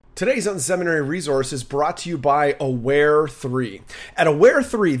Today's Unseminary resource is brought to you by Aware 3. At Aware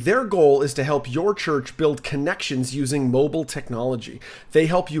 3, their goal is to help your church build connections using mobile technology. They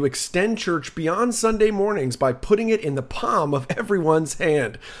help you extend church beyond Sunday mornings by putting it in the palm of everyone's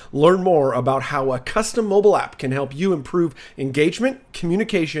hand. Learn more about how a custom mobile app can help you improve engagement,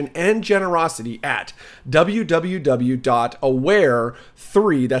 communication, and generosity at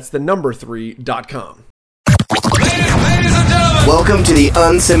www.aware3, that's the number 3.com. Welcome to the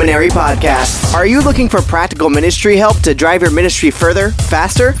Unseminary Podcast. Are you looking for practical ministry help to drive your ministry further,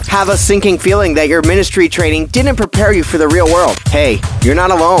 faster? Have a sinking feeling that your ministry training didn't prepare you for the real world? Hey, you're not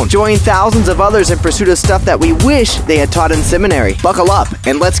alone. Join thousands of others in pursuit of stuff that we wish they had taught in seminary. Buckle up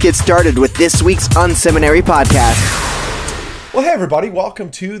and let's get started with this week's Unseminary Podcast. Well, hey everybody, welcome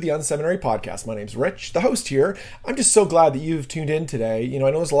to the Unseminary Podcast. My name's Rich, the host here. I'm just so glad that you've tuned in today. I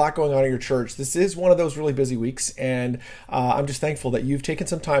know there's a lot going on at your church. This is one of those really busy weeks, and I'm just thankful that you've taken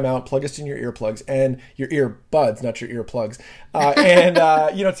some time out, plug us in your earplugs, and your earbuds, not your earplugs.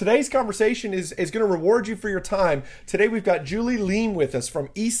 Today's conversation is going to reward you for your time. Today we've got Julie Liem with us from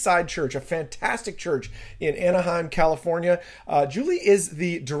Eastside Church, a fantastic church in Anaheim, California. Julie is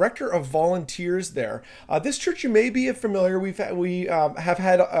the Director of Volunteers there. This church you may be familiar. We have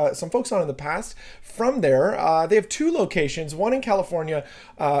had some folks on in the past from there. They have two locations, one in California,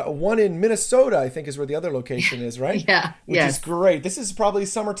 one in Minnesota, I think is where the other location is, right? Yeah. Which is great. This is probably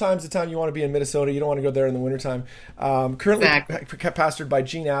summertime's the time you want to be in Minnesota. You don't want to go there in the wintertime. Currently pastored by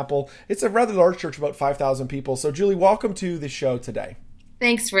Gene Apple. It's a rather large church, about 5,000 people. So Julie, welcome to the show today.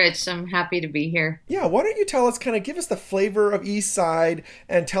 Thanks, Rich. I'm happy to be here. Yeah, why don't you tell us, kind of give us the flavor of Eastside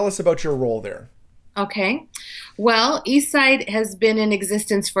and tell us about your role there. Okay. Well, Eastside has been in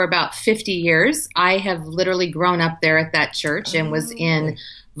existence for about 50 years. I have literally grown up there at that church and was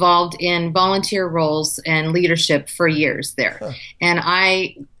involved in volunteer roles and leadership for years there. Huh. And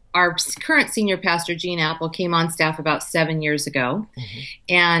our current senior pastor, Gene Apple, came on staff about 7 years ago. Mm-hmm.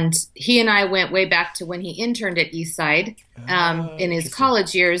 And he and I went way back to when he interned at Eastside. In his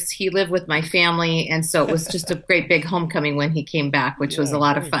college years, he lived with my family. And so it was just a great big homecoming when he came back, which was a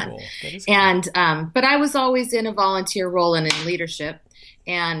lot of fun. Cool. And but I was always in a volunteer role and in leadership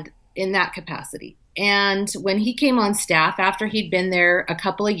and in that capacity. And when he came on staff, after he'd been there a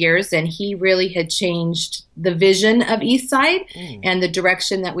couple of years and he really had changed the vision of Eastside and the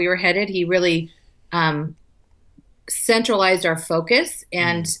direction that we were headed, he really centralized our focus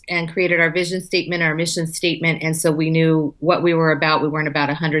and created our vision statement, our mission statement. And so we knew what we were about. We weren't about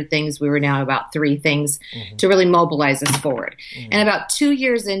 100 things. We were now about 3 things to really mobilize us forward. And about 2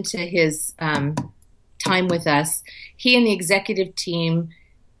 years into his time with us, he and the executive team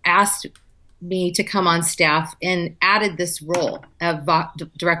asked me to come on staff and added this role of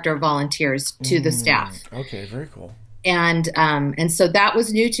director of volunteers to the staff. Okay, very cool. And so that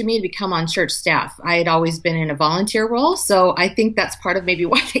was new to me to become on church staff. I had always been in a volunteer role, so I think that's part of maybe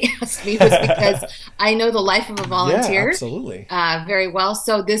why they asked me, was because I know the life of a volunteer absolutely. Very well.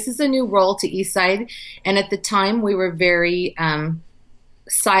 So this is a new role to Eastside, and at the time we were very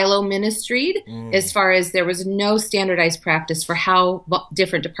silo ministried as far as there was no standardized practice for how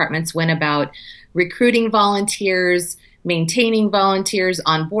different departments went about recruiting volunteers, maintaining volunteers,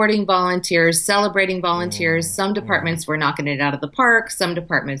 onboarding volunteers, celebrating volunteers. Some departments were knocking it out of the park. Some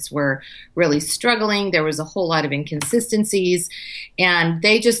departments were really struggling. There was a whole lot of inconsistencies. And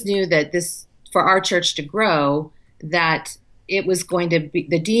they just knew that this, for our church to grow, that it was going to be,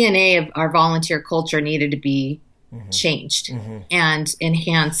 the DNA of our volunteer culture needed to be changed and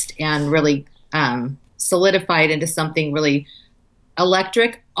enhanced and really solidified into something really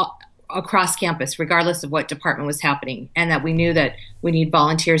electric across campus, regardless of what department was happening, and that we knew that we need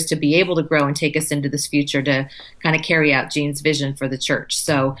volunteers to be able to grow and take us into this future to kind of carry out Gene's vision for the church.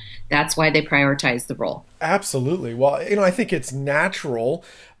 So that's why they prioritized the role. Absolutely. Well, I think it's natural.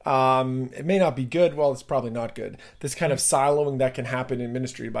 It may not be good. Well, it's probably not good. This kind of siloing that can happen in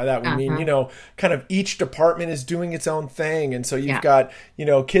ministry. By that, we mean, kind of each department is doing its own thing. And so you've got,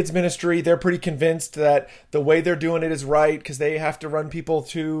 kids ministry. They're pretty convinced that the way they're doing it is right because they have to run people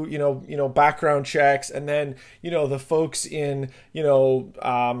through, background checks. And then, the folks in,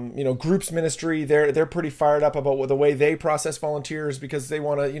 groups ministry, they're pretty fired up about the way they process volunteers because they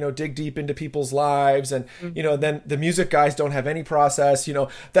want to, dig deep into people's lives. And, then the music guys don't have any process,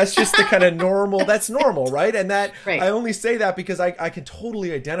 That's just the kind of normal, that's normal, right? And that, right. I only say that because I can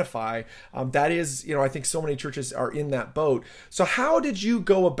totally identify. That is, I think so many churches are in that boat. So how did you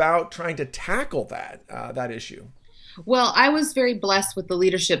go about trying to tackle that issue? Well, I was very blessed with the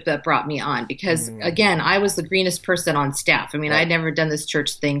leadership that brought me on because, again, I was the greenest person on staff. I mean, I'd never done this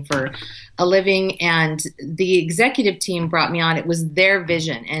church thing for a living, and the executive team brought me on. It was their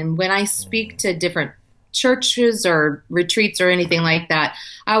vision. And when I speak to different churches or retreats or anything like that,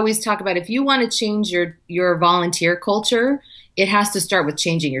 I always talk about if you want to change your volunteer culture, it has to start with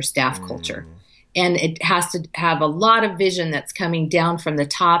changing your staff culture. And it has to have a lot of vision that's coming down from the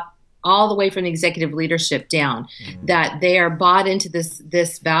top all the way from the executive leadership down, that they are bought into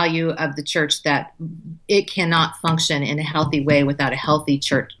this value of the church, that it cannot function in a healthy way without a healthy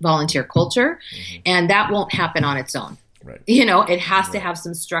church volunteer culture. And that won't happen on its own. Right. You know, it has to have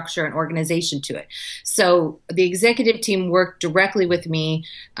some structure and organization to it. So the executive team worked directly with me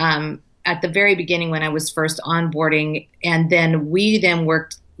at the very beginning when I was first onboarding, and then we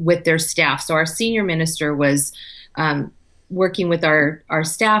worked with their staff. So our senior minister was working with our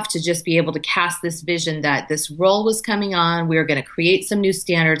staff to just be able to cast this vision that this role was coming on. We were going to create some new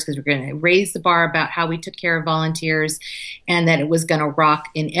standards because we're going to raise the bar about how we took care of volunteers, and that it was going to rock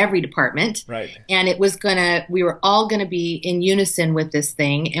in every department. Right. And we were all going to be in unison with this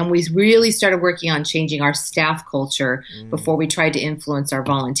thing. And we really started working on changing our staff culture before we tried to influence our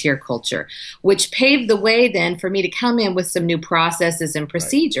volunteer culture, which paved the way then for me to come in with some new processes and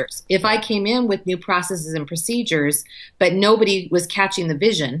procedures. If I came in with new processes and procedures, but nobody was catching the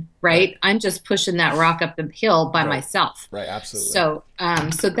vision, right? I'm just pushing that rock up the hill by myself. Right, absolutely. So,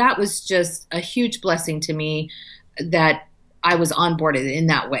 so that was just a huge blessing to me that I was onboarded in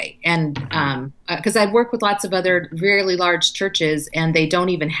that way. And because I've worked with lots of other really large churches, and they don't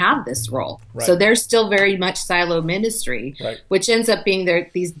even have this role. Right. So they're still very much silo ministry, which ends up being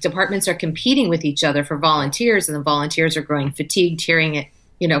these departments are competing with each other for volunteers, and the volunteers are growing fatigued, hearing it.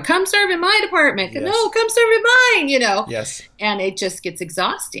 You know, come serve in my department. Yes. No, come serve in mine, you know. Yes. And it just gets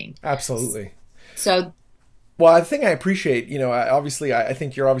exhausting. Absolutely. So. Well, the thing I appreciate, you know, I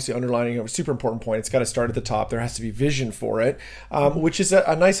think you're obviously underlining a super important point. It's got to start at the top. There has to be vision for it, which is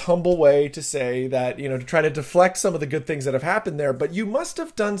a nice, humble way to say that, you know, to try to deflect some of the good things that have happened there. But you must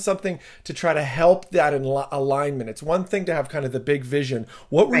have done something to try to help that in alignment. It's one thing to have kind of the big vision.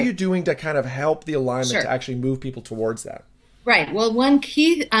 What were you doing to kind of help the alignment to actually move people towards that? Right. Well, one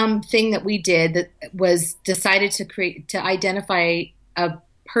key thing that we did that was decided to identify a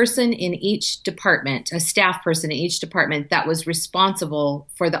person in each department, a staff person in each department that was responsible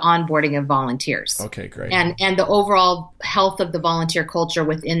for the onboarding of volunteers. Okay, great. And the overall health of the volunteer culture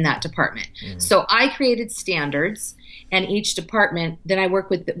within that department. So I created standards, and each department, then I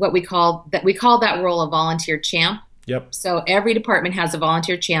work with what we call that role a volunteer champ. Yep. So every department has a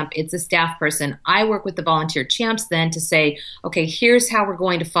volunteer champ. It's a staff person. I work with the volunteer champs then to say, okay, here's how we're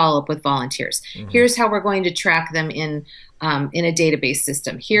going to follow up with volunteers. Here's how we're going to track them in a database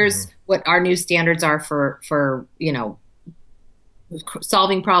system. Here's what our new standards are for you know,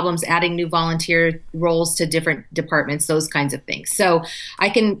 solving problems, adding new volunteer roles to different departments, those kinds of things. So I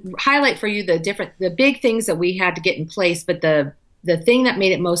can highlight for you the big things that we had to get in place, but the thing that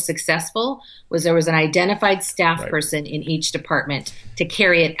made it most successful was there was an identified staff person in each department to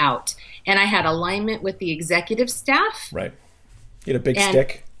carry it out. And I had alignment with the executive staff. Right. You had a big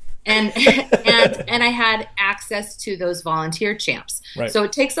stick. And I had access to those volunteer champs. Right. So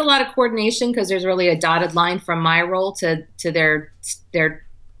it takes a lot of coordination because there's really a dotted line from my role to their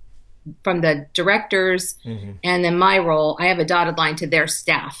from the directors, and then my role, I have a dotted line to their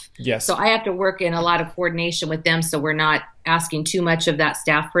staff. Yes. So I have to work in a lot of coordination with them, so we're not asking too much of that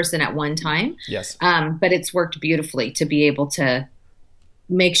staff person at one time. Yes. But it's worked beautifully to be able to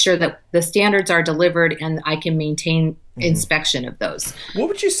make sure that the standards are delivered, and I can maintain inspection of those. What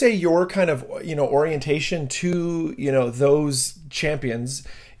would you say your kind of, you know, orientation to, you know, those champions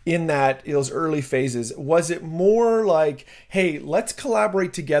in those early phases? Was it more like, hey, let's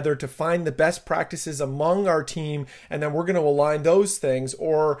collaborate together to find the best practices among our team, and then we're going to align those things?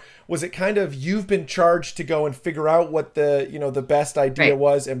 Or was it kind of, you've been charged to go and figure out what the, you know, the best idea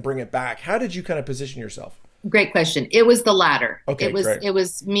was and bring it back? How did you kind of position yourself? Great question. It was the latter. Okay, great. It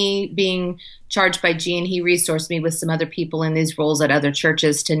was me being charged by Gene. He resourced me with some other people in these roles at other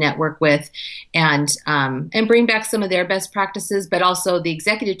churches to network with, and bring back some of their best practices. But also the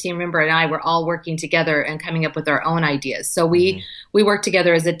executive team member and I were all working together and coming up with our own ideas. So we worked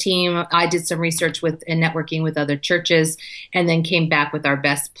together as a team. I did some research and networking with other churches, and then came back with our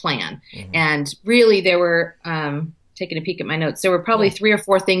best plan. And really, there were. Taking a peek at my notes, there were probably 3 or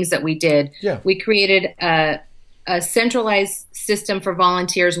 4 things that we did. Yeah. We created a centralized system for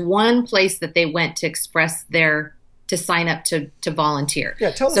volunteers, one place that they went to express their to sign up to volunteer.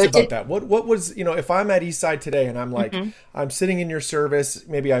 Yeah, tell us about that. What was, if I'm at Eastside today and I'm like, I'm sitting in your service,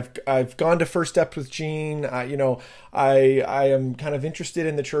 maybe I've gone to First Steps with Gene, I am kind of interested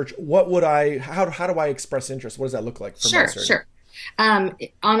in the church. How do I express interest? What does that look like for my service? Sure. On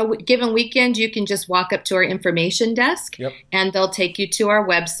a given weekend, you can just walk up to our information desk, and they'll take you to our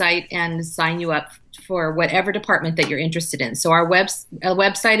website and sign you up for whatever department that you're interested in. So our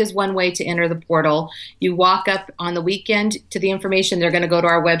website is one way to enter the portal. You walk up on the weekend to the information. They're going to go to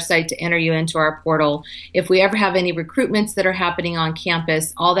our website to enter you into our portal. If we ever have any recruitments that are happening on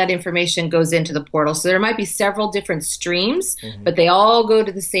campus, all that information goes into the portal. So there might be several different streams, but they all go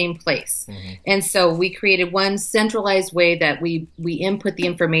to the same place. And so we created one centralized way that we input the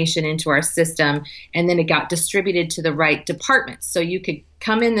information into our system, and then it got distributed to the right departments. So you could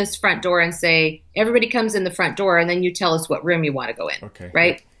come in this front door and say, everybody comes in the front door, and then you tell us what room you want to go in,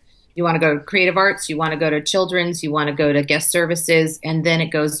 right? You want to go to creative arts, you want to go to children's, you want to go to guest services, and then it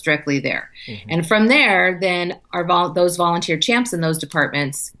goes directly there. And from there, then those volunteer champs in those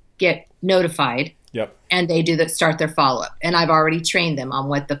departments get notified, and they start their follow-up. And I've already trained them on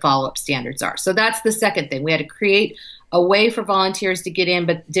what the follow-up standards are. So that's the second thing. We had to create a way for volunteers to get in,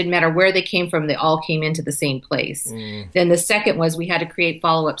 but it didn't matter where they came from, they all came into the same place. Then the second was we had to create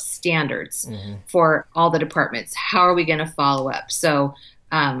follow-up standards for all the departments. How are we going to follow up? So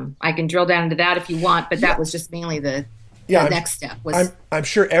I can drill down into that if you want, but that was just mainly the next step. I'm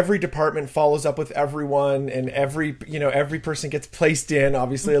sure every department follows up with everyone, and every person gets placed in,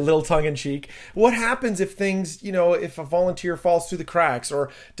 obviously a little tongue in cheek. What happens if things, if a volunteer falls through the cracks, or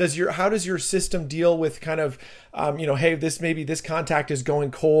how does your system deal with kind of, hey, this contact is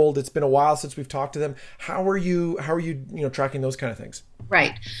going cold. It's been a while since we've talked to them. How are you tracking those kind of things?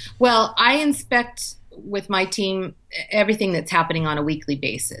 Right. Well, I inspect with my team everything that's happening on a weekly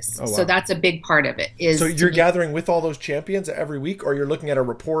basis. Oh, wow. So that's a big part of it. So you're gathering with all those champions every week, or you're looking at a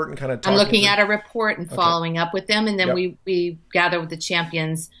report and kind of talking? I'm looking at a report and following up with them, and then we gather with the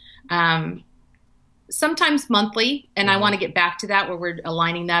champions sometimes monthly, and I want to get back to that where we're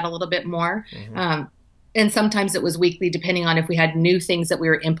aligning that a little bit more. And sometimes it was weekly, depending on if we had new things that we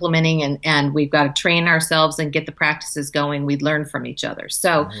were implementing, and we've got to train ourselves and get the practices going. We'd learn from each other.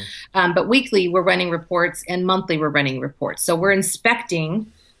 So, but weekly we're running reports, and monthly we're running reports. So we're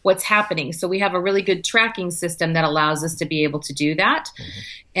inspecting what's happening. So we have a really good tracking system that allows us to be able to do that.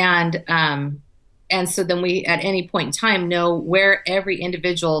 And so then we, at any point in time, know where every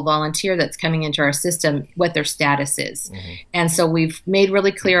individual volunteer that's coming into our system, what their status is. And so we've made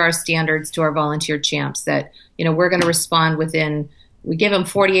really clear our standards to our volunteer champs that, we're going to respond within, we give them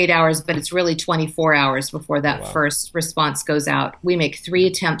 48 hours, but it's really 24 hours before that first response goes out. We make 3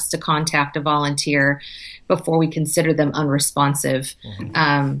 attempts to contact a volunteer before we consider them unresponsive.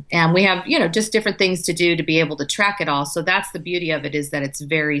 And we have, just different things to do to be able to track it all. So that's the beauty of it, is that it's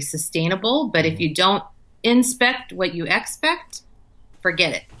very sustainable. But if you don't inspect what you expect,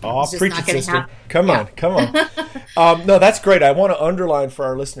 forget it. Oh, preach it, sister. Come on. No, that's great. I want to underline for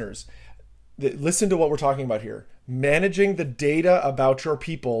our listeners, listen to what we're talking about here. Managing the data about your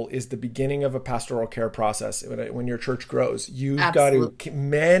people is the beginning of a pastoral care process. When your church grows, you've got to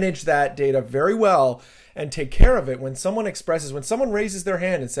manage that data very well and take care of it. When someone raises their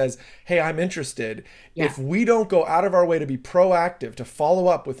hand and says, hey, I'm interested, if we don't go out of our way to be proactive, to follow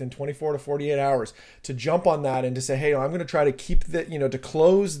up within 24 to 48 hours, to jump on that and to say, hey, I'm going to try to keep to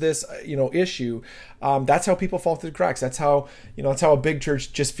close this, issue. That's how people fall through the cracks. That's how a big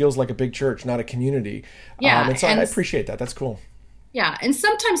church just feels like a big church, not a community. And so I appreciate that. That's cool. Yeah. And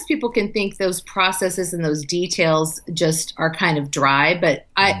sometimes people can think those processes and those details just are kind of dry, but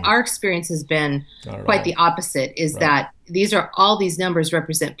our experience has been quite the opposite, is that all these numbers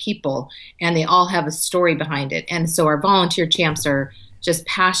represent people, and they all have a story behind it. And so our volunteer champs are just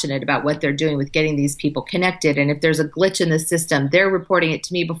passionate about what they're doing with getting these people connected. And if there's a glitch in the system, they're reporting it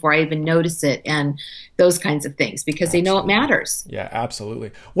to me before I even notice it, and those kinds of things, because they know it matters. Yeah,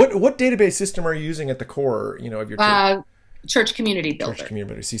 absolutely. What database system are you using at the core, of your church? Church Community Builder. Church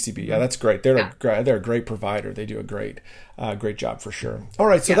Community, CCB. Yeah, that's great. They're a great provider. They do a great job for sure. All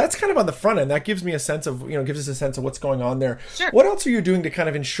right, so that's kind of on the front end. That gives me a sense of, gives us a sense of what's going on there. Sure. What else are you doing to kind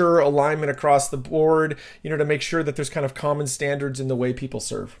of ensure alignment across the board, to make sure that there's kind of common standards in the way people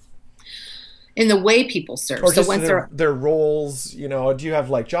serve? In the way people serve. Or just their roles, do you have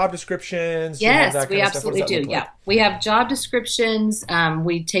like job descriptions? Yes, we absolutely do. Yeah, we have job descriptions.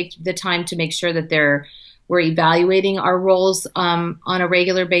 We take the time to make sure that we're evaluating our roles on a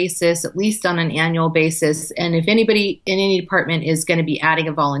regular basis, at least on an annual basis. And if anybody in any department is going to be adding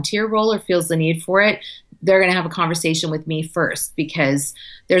a volunteer role or feels the need for it, they're going to have a conversation with me first, because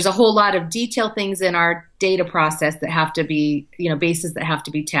there's a whole lot of detailed things in our data process that have to be, bases that have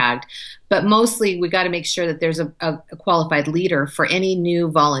to be tagged. But mostly we got to make sure that there's a qualified leader for any new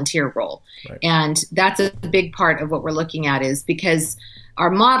volunteer role. Right. And that's a big part of what we're looking at, is because our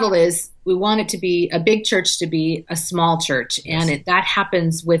model is we want it to be a big church to be a small church. Yes. And that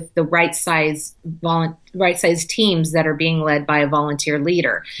happens with the right size teams that are being led by a volunteer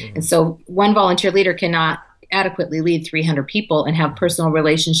leader. Mm-hmm. And so one volunteer leader cannot adequately lead 300 people and have personal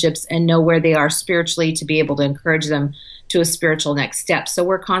relationships and know where they are spiritually to be able to encourage them to a spiritual next step. So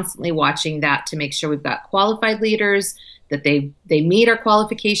we're constantly watching that to make sure we've got qualified leaders, that they meet our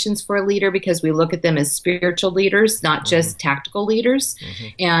qualifications for a leader, because we look at them as spiritual leaders, not just tactical leaders,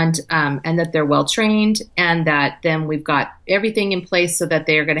 and that they're well trained, and that then we've got everything in place so that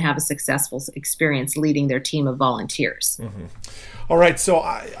they are going to have a successful experience leading their team of volunteers. All right, so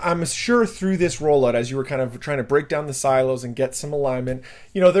I'm sure through this rollout, as you were kind of trying to break down the silos and get some alignment,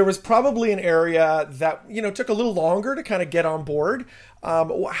 there was probably an area that, took a little longer to kind of get on board.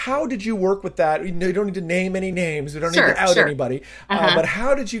 How did you work with that? You don't need to name any names. We don't need to out anybody. But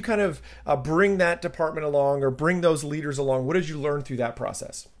how did you kind of bring that department along, or bring those leaders along? What did you learn through that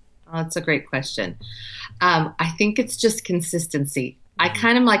process? Oh, that's a great question. I think it's just consistency. I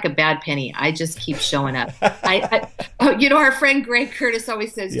kind of like a bad penny. I just keep showing up. Our friend Greg Curtis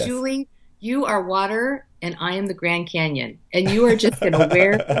always says, yes, Julie, you are water and I am the Grand Canyon, and you are just going to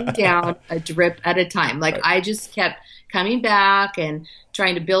wear me down a drip at a time. Like, right. I just kept coming back and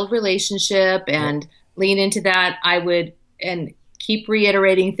trying to build relationship and lean into that. I would and keep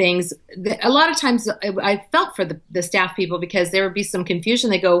reiterating things. A lot of times I felt for the staff people, because there would be some confusion.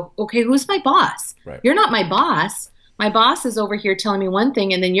 They go, okay, who's my boss? Right. You're not my boss. My boss is over here telling me one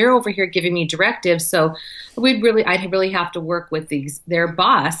thing, and then you're over here giving me directives. So I'd really have to work with their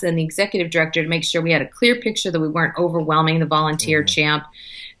boss and the executive director to make sure we had a clear picture, that we weren't overwhelming the volunteer champ,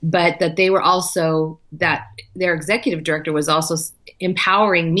 but that they were also, that their executive director was also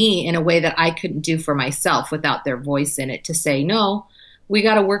empowering me in a way that I couldn't do for myself without their voice in it, to say, no, we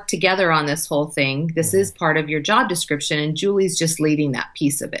got to work together on this whole thing. This is part of your job description, and Julie's just leading that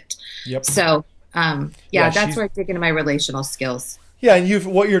piece of it. Yep. So that's where I dig into my relational skills. Yeah, and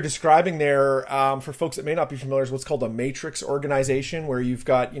what you're describing there, for folks that may not be familiar, is what's called a matrix organization, where you've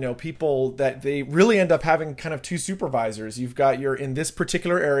got, people that they really end up having kind of two supervisors. You've got in this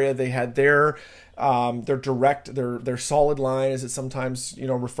particular area, they had their direct, their solid line, as it's sometimes,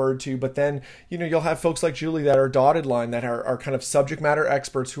 referred to. But then, you'll have folks like Julie that are dotted line, that are kind of subject matter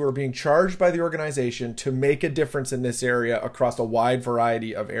experts who are being charged by the organization to make a difference in this area across a wide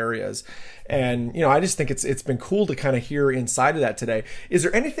variety of areas. And, I just think it's been cool to kind of hear inside of that today. Is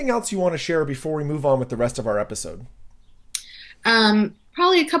there anything else you want to share before we move on with the rest of our episode?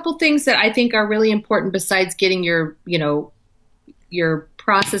 Probably a couple things that I think are really important, besides getting your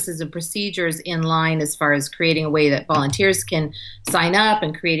processes and procedures in line, as far as creating a way that volunteers can sign up,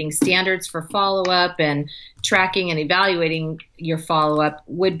 and creating standards for follow-up and tracking and evaluating your follow-up,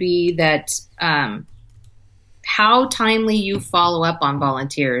 would be that how timely you follow up on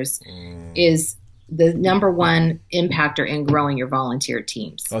volunteers is the number one impactor in growing your volunteer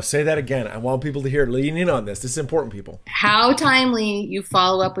teams. I'll say that again. I want people to hear, lean in on this. This is important, people. How timely you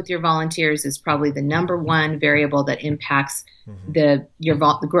follow up with your volunteers is probably the number one variable that impacts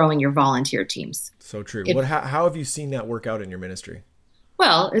growing your volunteer teams. So true. How have you seen that work out in your ministry?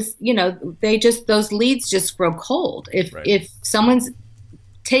 Well, it's, those leads just grow cold. If someone's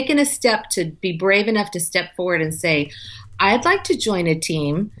taken a step to be brave enough to step forward and say, I'd like to join a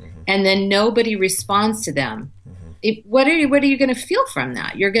team, and then nobody responds to them, what are you going to feel from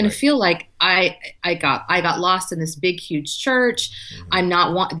that? You're going to feel like I got lost in this big, huge church.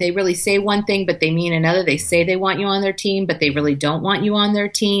 They really say one thing, but they mean another. They say they want you on their team, but they really don't want you on their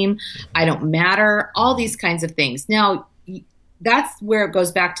team. I don't matter. All these kinds of things. Now, that's where it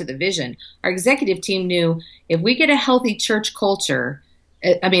goes back to the vision. Our executive team knew, if we get a healthy church culture,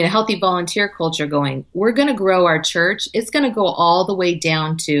 a healthy volunteer culture going, we're going to grow our church. It's going to go all the way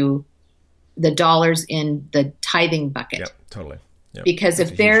down to the dollars in the tithing bucket. Yep, totally. Yep. Because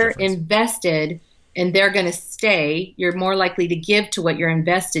if they're invested and they're going to stay, you're more likely to give to what you're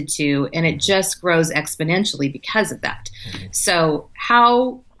invested to, and it just grows exponentially because of that. So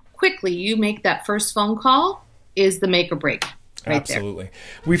how quickly you make that first phone call is the make or break. Right. Absolutely. There.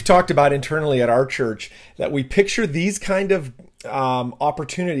 We've talked about internally at our church that we picture these kind of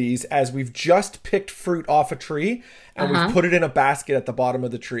opportunities as we've just picked fruit off a tree and we've put it in a basket at the bottom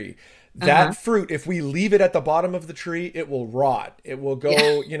of the tree. that fruit, if we leave it at the bottom of the tree, it will rot. It will go,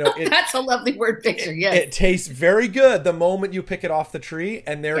 That's a lovely word picture. Yes. It tastes very good the moment you pick it off the tree,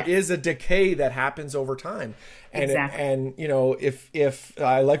 and there is a decay that happens over time. And if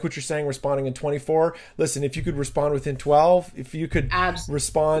I like what you're saying, responding in 24, listen, if you could respond within 12, if you could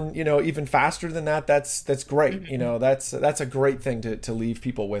respond, even faster than that, that's great. That's a great thing to leave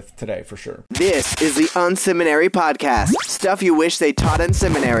people with today, for sure. This is the Unseminary Podcast. Stuff you wish they taught in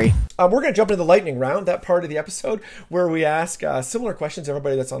seminary. We're going to jump into the lightning round, that part of the episode where we ask similar questions to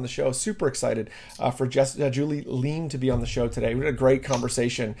everybody that's on the show. Super excited for Julie Liem to be on the show today. We had a great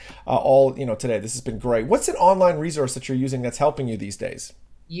conversation today. This has been great. What's an online resource that you're using that's helping you these days?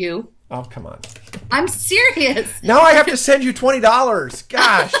 You. Oh, come on. I'm serious. Now I have to send you $20.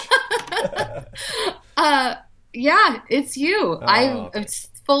 Gosh. Yeah, it's you. I'm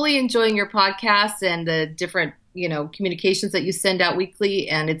fully enjoying your podcast and the different, communications that you send out weekly,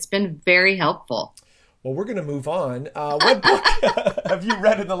 and it's been very helpful. Well, we're going to move on. What book have you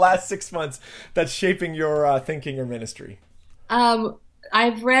read in the last 6 months that's shaping your thinking or ministry?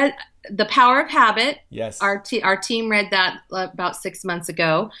 I've read The Power of Habit. Yes. Our team read that about 6 months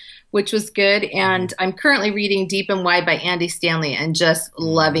ago, which was good. And I'm currently reading Deep and Wide by Andy Stanley and just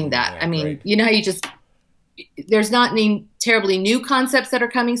loving that. Yeah, great. You know how there's not any terribly new concepts that are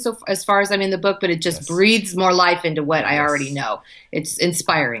coming so as far as I'm in the book, but it just breathes more life into what I already know. It's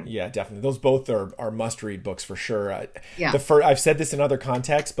inspiring. Yeah, definitely. Those both are must-read books for sure. I've said this in other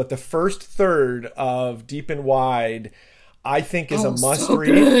contexts, but the first third of Deep and Wide, I think, is a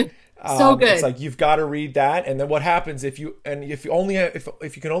must-read. So good. It's like you've got to read that, and then what happens if you can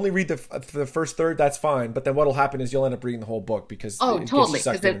only read the first third, that's fine. But then what'll happen is you'll end up reading the whole book because it gets you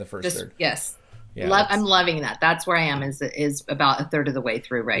sucked in the first third. Yes. Yeah, I'm loving that. That's where I am. Is about a third of the way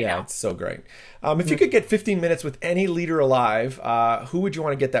through now. Yeah, it's so great. If you could get 15 minutes with any leader alive, who would you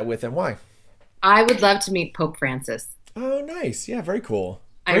want to get that with, and why? I would love to meet Pope Francis. Oh, nice. Yeah, very cool.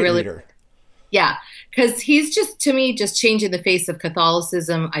 Great leader. Yeah, because he's to me changing the face of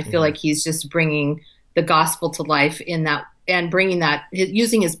Catholicism. I feel like he's just bringing the gospel to life in that, and bringing that,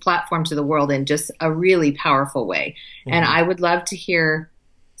 using his platform to the world in just a really powerful way. And I would love to hear.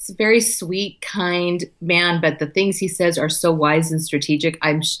 He's a very sweet, kind man, but the things he says are so wise and strategic.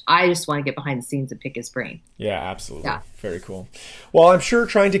 I just want to get behind the scenes and pick his brain. Yeah, absolutely. Yeah. Very cool. Well, I'm sure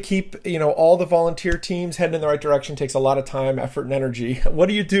trying to keep, all the volunteer teams heading in the right direction takes a lot of time, effort, and energy. What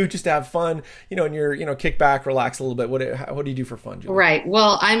do you do just to have fun, and you're, kick back, relax a little bit? What do you do for fun, Julie? Right.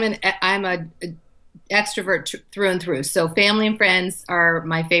 Well, I'm a extrovert through and through. So family and friends are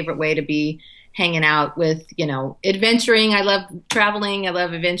my favorite way to be hanging out with, adventuring. I love traveling. I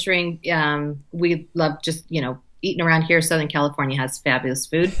love adventuring. We love just, eating around here. Southern California has fabulous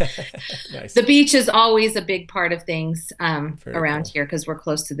food. Nice. The beach is always a big part of things around cool. here because we're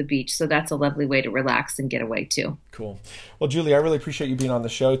close to the beach. So that's a lovely way to relax and get away too. Cool. Well, Julie, I really appreciate you being on the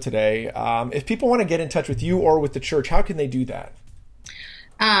show today. If people want to get in touch with you or with the church, how can they do that?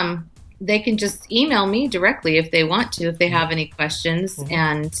 They can just email me directly if they want to, if they have any questions.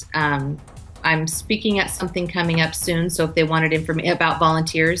 And I'm speaking at something coming up soon, so if they wanted information about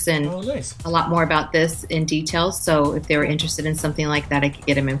volunteers and a lot more about this in detail, so if they were interested in something like that, I could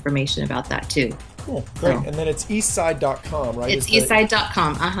get them information about that too. Cool, great. So, and then it's eastside.com, right? It's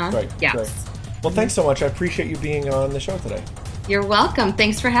eastside.com, Right, yes. Great. Well, thanks so much. I appreciate you being on the show today. You're welcome.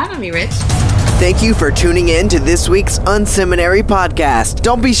 Thanks for having me, Rich. Thank you for tuning in to this week's Unseminary Podcast.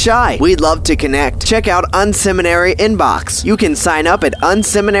 Don't be shy. We'd love to connect. Check out Unseminary Inbox. You can sign up at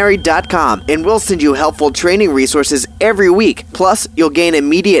unseminary.com and we'll send you helpful training resources every week. Plus, you'll gain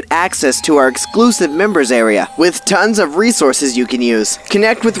immediate access to our exclusive members area with tons of resources you can use.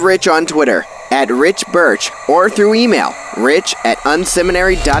 Connect with Rich on Twitter at Rich Birch or through email,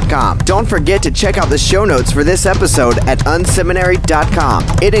 rich@unseminary.com. Don't forget to check out the show notes for this episode at unseminary.com.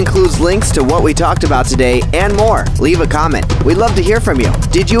 It includes links to what we talked about today and more. Leave a comment. We'd love to hear from you.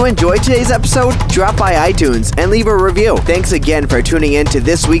 Did you enjoy today's episode? Drop by iTunes and leave a review. Thanks again for tuning in to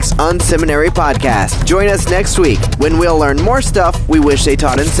this week's Unseminary Podcast. Join us next week when we'll learn more stuff we wish they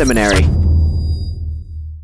taught in seminary.